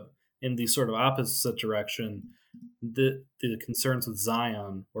in the sort of opposite direction. The concerns with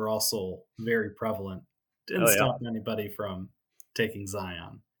Zion were also very prevalent. Didn't Oh yeah. stop anybody from taking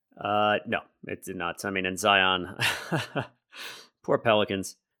Zion. No, it did not. I mean, in Zion, poor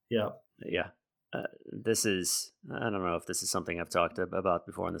Pelicans. Yeah. Yeah. This is, I don't know if this is something I've talked about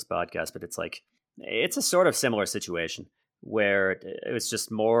before on this podcast, but it's a sort of similar situation where it was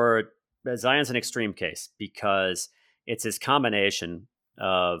just more. Zion's an extreme case because it's his combination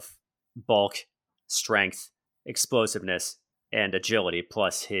of bulk, strength, explosiveness, and agility,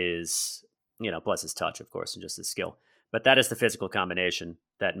 plus his touch, of course, and just his skill. But that is the physical combination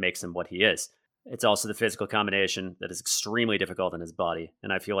that makes him what he is. It's also the physical combination that is extremely difficult in his body.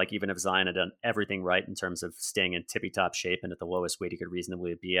 And I feel like even if Zion had done everything right in terms of staying in tippy top shape and at the lowest weight he could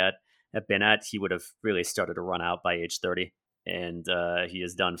reasonably have been at, he would have really started to run out by age 30. And he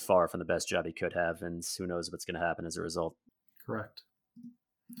has done far from the best job he could have. And who knows what's going to happen as a result. Correct.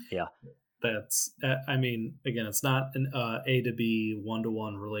 Yeah. That's. I mean, again, it's not an A to B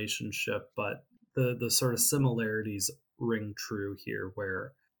 1-to-1 relationship, but the sort of similarities ring true here.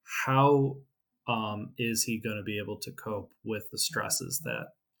 Where how is he going to be able to cope with the stresses that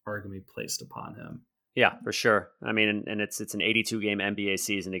are going to be placed upon him? Yeah, for sure. I mean, and it's an 82 game NBA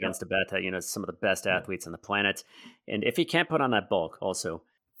season Yep. against a bet that, some of the best Yep. athletes on the planet. And if he can't put on that bulk also,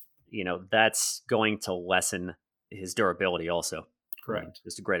 that's going to lessen his durability also. I mean, Correct.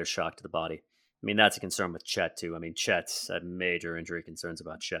 just a greater shock to the body. I mean, that's a concern with Chet too. I mean, Chet's had major injury concerns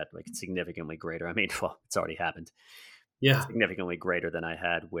about Chet, like significantly greater. I mean, well, it's already happened. Yeah. Significantly greater than I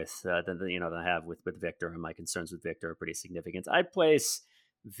had with than I have with Victor, and my concerns with Victor are pretty significant. I'd place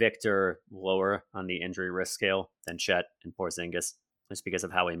Victor lower on the injury risk scale than Chet and Porzingis, just because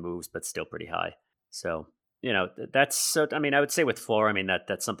of how he moves, but still pretty high. So that's so. I mean, I would say with floor, I mean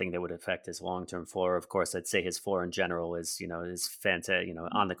that's something that would affect his long term floor. Of course, I'd say his floor in general is fantastic.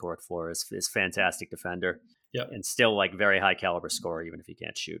 On the court floor is fantastic defender, Yep. and still like very high caliber scorer, even if he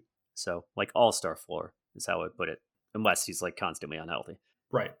can't shoot. So like all star floor is how I would put it, unless he's like constantly unhealthy.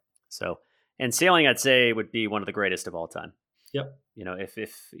 Right. So, and ceiling, I'd say would be one of the greatest of all time. Yep.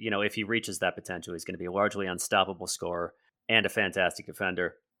 If he reaches that potential, he's going to be a largely unstoppable scorer and a fantastic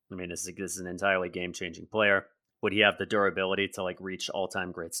defender. I mean, this is an entirely game changing player. Would he have the durability to like reach all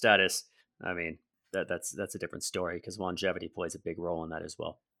time great status? I mean, that's a different story because longevity plays a big role in that as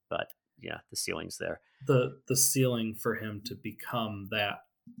well. But yeah, the ceiling's there. The ceiling for him to become that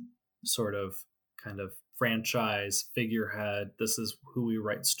sort of kind of franchise figurehead. This is who we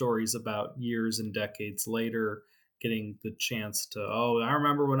write stories about years and decades later, getting the chance to, oh, I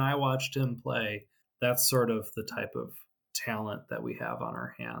remember when I watched him play. That's sort of the type of talent that we have on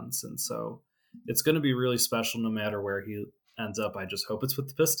our hands. And so it's going to be really special no matter where he ends up. I just hope it's with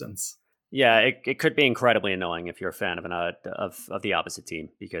the Pistons. Yeah, it could be incredibly annoying if you're a fan of of the opposite team,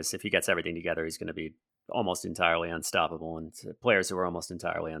 because if he gets everything together, he's going to be almost entirely unstoppable. And players who are almost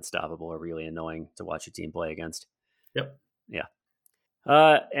entirely unstoppable are really annoying to watch your team play against. Yep. Yeah.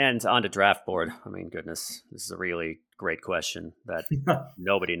 And on to draft board. I mean, goodness, this is a really great question that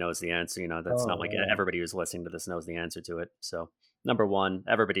nobody knows the answer. That's not Oh like man. everybody who's listening to this knows the answer to it. So, number one,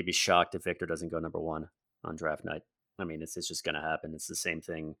 everybody be shocked if Victor doesn't go number one on draft night. I mean, it's just going to happen. It's the same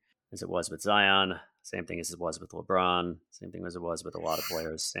thing as it was with Zion, same thing as it was with LeBron, same thing as it was with a lot of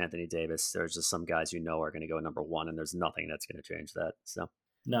players. Anthony Davis. There's just some guys are going to go number one, and there's nothing that's going to change that. So.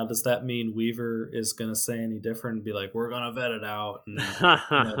 Now, does that mean Weaver is going to say any different and be like, "We're going to vet it out," and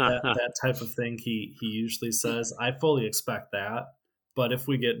that type of thing he usually says? I fully expect that, but if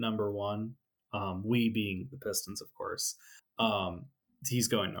we get number one, we being the Pistons, of course, he's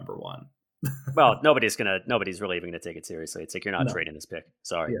going number one. Well, nobody's really even gonna take it seriously. It's like you're not No, trading this pick.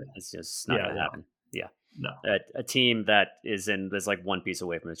 Sorry, yeah, it's just not yeah, gonna no, happen. Yeah, no, a team that is like one piece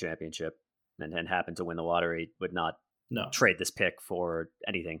away from the championship and happened to win the lottery would not no, trade this pick for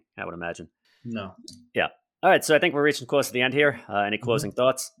anything. I would imagine. no. Yeah. All right. So I think we're reaching close to the end here. Any closing Mhm.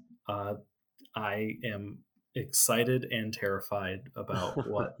 thoughts? I am excited and terrified about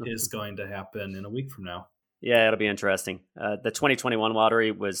what is going to happen in a week from now. Yeah, it'll be interesting. The 2021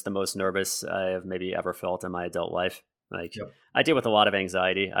 lottery was the most nervous I have maybe ever felt in my adult life. Like, Yep. I deal with a lot of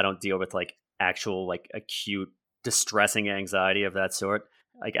anxiety. I don't deal with like actual, like acute, distressing anxiety of that sort.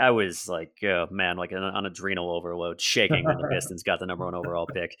 Like, I was like, oh, man, like on adrenal overload, shaking when the Pistons got the number one overall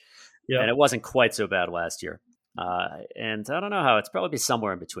pick. And Yep. it wasn't quite so bad last year. And I don't know how. It's probably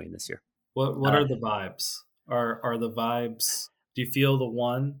somewhere in between this year. What Uh, are the vibes? Are the vibes? Do you feel the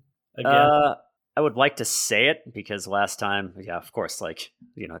one again? Uh, I would like to say it because last time, yeah, of course, like,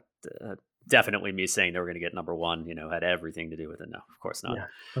 definitely me saying they were going to get number one, had everything to do with it. No, of course not.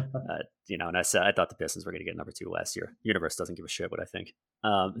 Yeah. And I thought the Pistons were going to get number two last year. Universe doesn't give a shit what I think.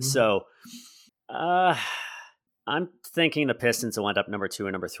 Mhm. So, uh, I'm thinking the Pistons will end up number two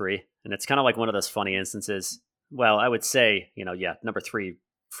and number three. And it's kind of like one of those funny instances. Well, I would say, yeah, number three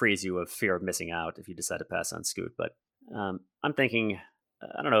frees you of fear of missing out if you decide to pass on Scoot. But I'm thinking,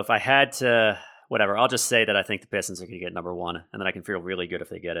 I don't know if I had to, whatever. I'll just say that I think the Pistons are going to get number one, and then I can feel really good if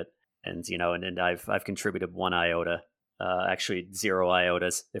they get it. And and I've contributed one iota, actually zero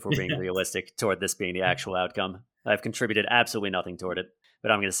iotas, if we're being realistic, toward this being the actual outcome. I've contributed absolutely nothing toward it,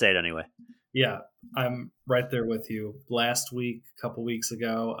 but I'm going to say it anyway. Yeah, I'm right there with you. Last week, a couple weeks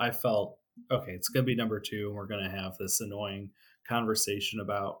ago, I felt okay. It's going to be number two, and we're going to have this annoying conversation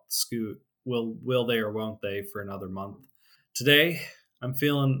about Scoot. Will they or won't they for another month? Today, I'm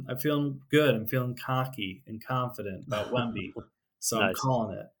feeling good. I'm feeling cocky and confident about Wemby, so I'm Nice,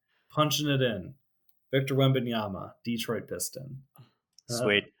 calling it, punching it in. Victor Wembanyama, Detroit Piston. Uh,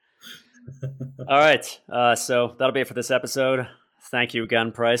 sweet. All right, so that'll be it for this episode. Thank you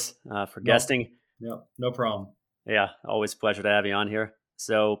again, Price, for nope, guesting. nope, no problem. Yeah, always a pleasure to have you on here.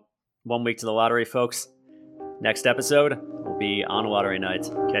 So, 1 week to the lottery, folks. Next episode will be on lottery night.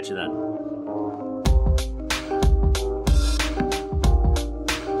 Catch you then.